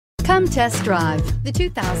Come test drive the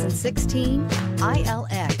 2016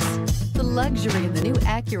 ILX. The luxury of the new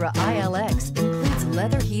Acura ILX includes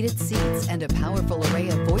leather-heated seats and a powerful array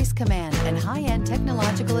of voice command and high-end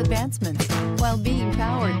technological advancements, while being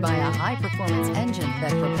powered by a high-performance engine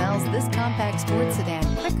that propels this compact sports sedan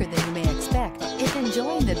quicker than you may expect. If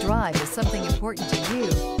enjoying the drive is something important to you,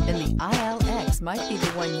 then the ILX might be the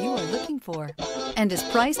one you are looking for, and is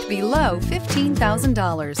priced below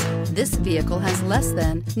 $15,000. This vehicle has less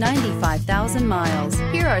than 95,000 miles.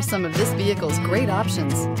 Here are some of this vehicle's great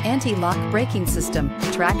options: anti-lock braking system,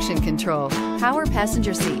 traction control, power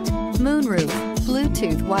passenger seat, moonroof,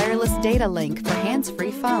 Bluetooth wireless data link for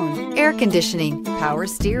hands-free phone, air conditioning, power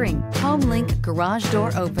steering, home link garage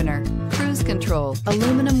door opener, cruise control,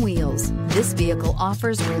 aluminum wheels. This vehicle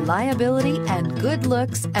offers reliability and good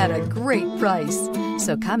looks at a great price.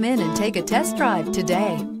 So come in and take a test drive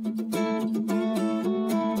today.